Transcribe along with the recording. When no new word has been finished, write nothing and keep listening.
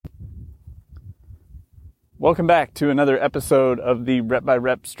Welcome back to another episode of the Rep by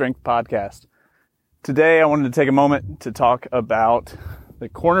Rep Strength Podcast. Today I wanted to take a moment to talk about the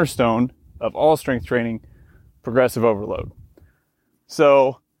cornerstone of all strength training, progressive overload.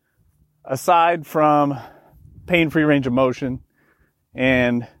 So aside from pain-free range of motion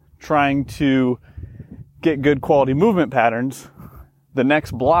and trying to get good quality movement patterns, the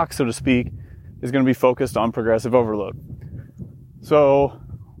next block, so to speak, is going to be focused on progressive overload. So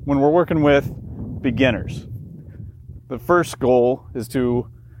when we're working with beginners, the first goal is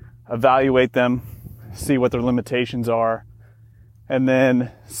to evaluate them, see what their limitations are, and then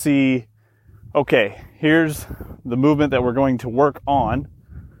see, okay, here's the movement that we're going to work on.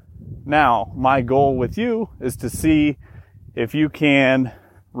 Now, my goal with you is to see if you can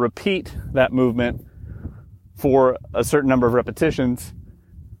repeat that movement for a certain number of repetitions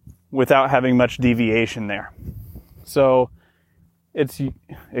without having much deviation there. So it's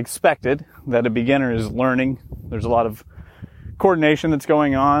expected that a beginner is learning. There's a lot of coordination that's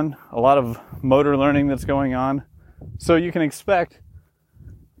going on, a lot of motor learning that's going on. So you can expect,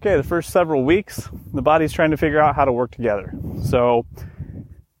 okay, the first several weeks, the body's trying to figure out how to work together. So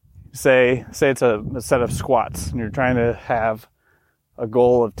say it's a set of squats, and you're trying to have a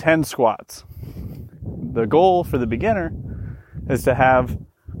goal of 10 squats. The goal for the beginner is to have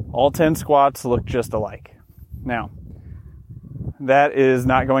all 10 squats look just alike. Now, that is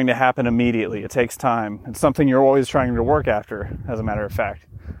not going to happen immediately. It takes time. It's something you're always trying to work after, as a matter of fact.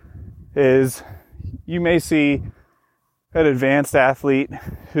 Is you may see an advanced athlete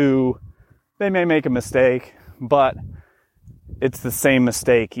who they may make a mistake, but it's the same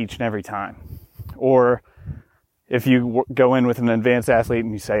mistake each and every time. Or if you go in with an advanced athlete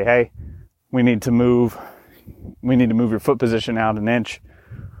and you say, hey, we need to move your foot position out an inch,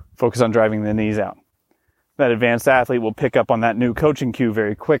 focus on driving the knees out. That advanced athlete will pick up on that new coaching cue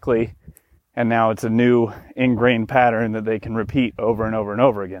very quickly, and now it's a new ingrained pattern that they can repeat over and over and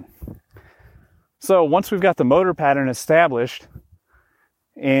over again. So once we've got the motor pattern established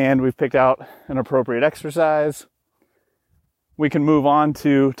and we've picked out an appropriate exercise, we can move on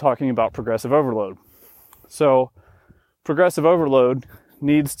to talking about progressive overload. So progressive overload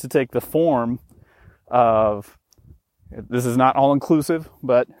needs to take the form of, this is not all inclusive,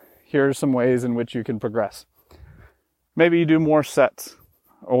 but here are some ways in which you can progress. Maybe you do more sets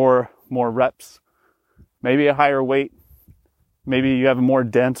or more reps, maybe a higher weight. Maybe you have a more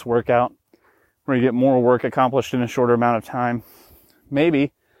dense workout where you get more work accomplished in a shorter amount of time.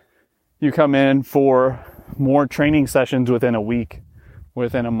 Maybe you come in for more training sessions within a week,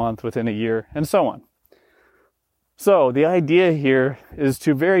 within a month, within a year, and so on. So the idea here is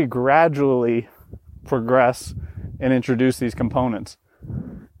to very gradually progress and introduce these components.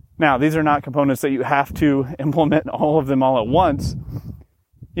 Now, these are not components that you have to implement all of them all at once.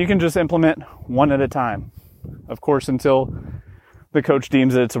 You can just implement one at a time. Of course, until the coach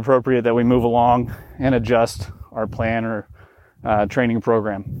deems that it's appropriate that we move along and adjust our plan or training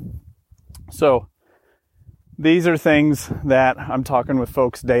program. So these are things that I'm talking with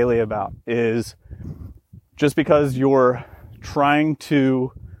folks daily about, is just because you're trying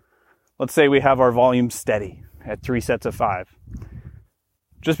to, let's say we have our volume steady at 3 sets of 5.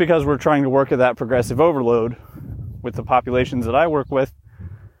 Just because we're trying to work at that progressive overload with the populations that I work with,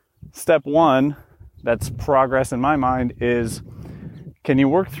 step one, that's progress in my mind, is can you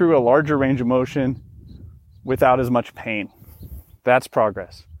work through a larger range of motion without as much pain? That's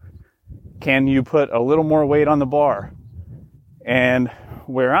progress. Can you put a little more weight on the bar? And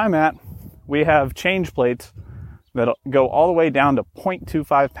where I'm at, we have change plates that go all the way down to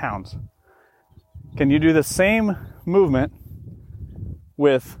 0.25 pounds. Can you do the same movement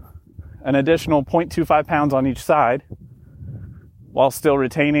with an additional 0.25 pounds on each side while still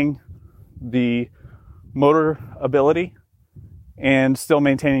retaining the motor ability and still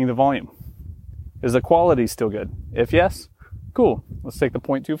maintaining the volume? Is the quality still good? If yes, cool. Let's take the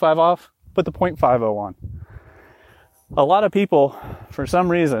 0.25 off, put the 0.50 on. A lot of people, for some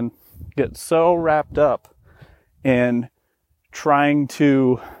reason, get so wrapped up in trying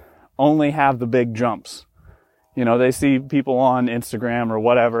to only have the big jumps. You know, they see people on Instagram or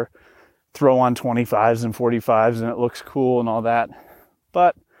whatever throw on 25s and 45s and it looks cool and all that.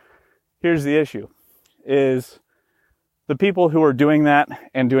 But here's the issue, is the people who are doing that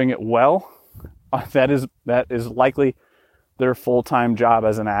and doing it well, that is likely their full-time job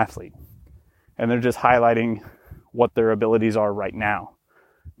as an athlete. And they're just highlighting what their abilities are right now,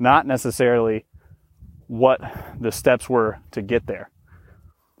 not necessarily what the steps were to get there.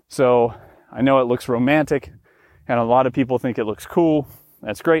 So I know it looks romantic, and a lot of people think it looks cool.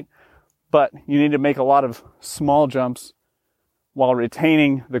 That's great. But you need to make a lot of small jumps while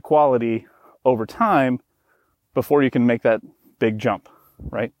retaining the quality over time before you can make that big jump,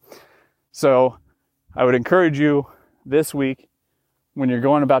 right? So I would encourage you this week, when you're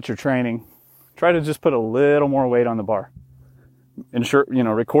going about your training, try to just put a little more weight on the bar.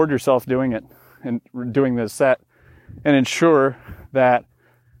 Record yourself doing it and doing the set, and ensure that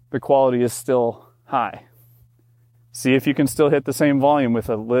the quality is still high. See if you can still hit the same volume with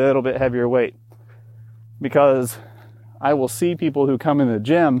a little bit heavier weight. Because I will see people who come in the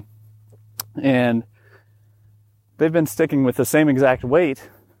gym and they've been sticking with the same exact weight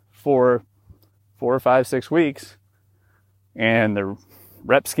for 4 or 5, 6 weeks, and their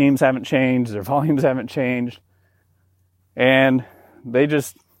rep schemes haven't changed, their volumes haven't changed, and they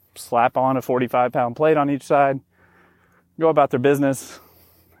just slap on a 45-pound plate on each side, go about their business,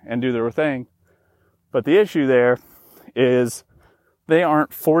 and do their thing. But the issue there is they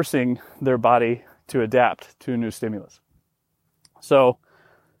aren't forcing their body to adapt to a new stimulus. So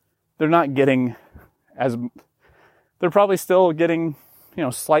they're not getting they're probably still getting,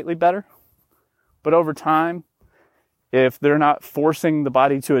 slightly better. But over time, if they're not forcing the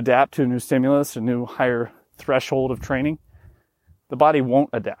body to adapt to a new stimulus, a new higher threshold of training, the body won't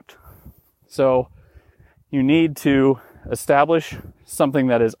adapt. So you need to establish something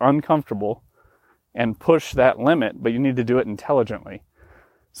that is uncomfortable and push that limit, but you need to do it intelligently.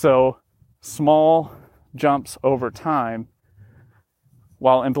 So small jumps over time,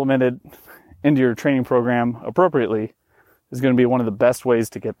 while implemented into your training program appropriately, is going to be one of the best ways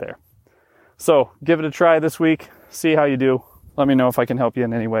to get there. So give it a try this week. See how you do. Let me know if I can help you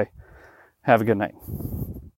in any way. Have a good night.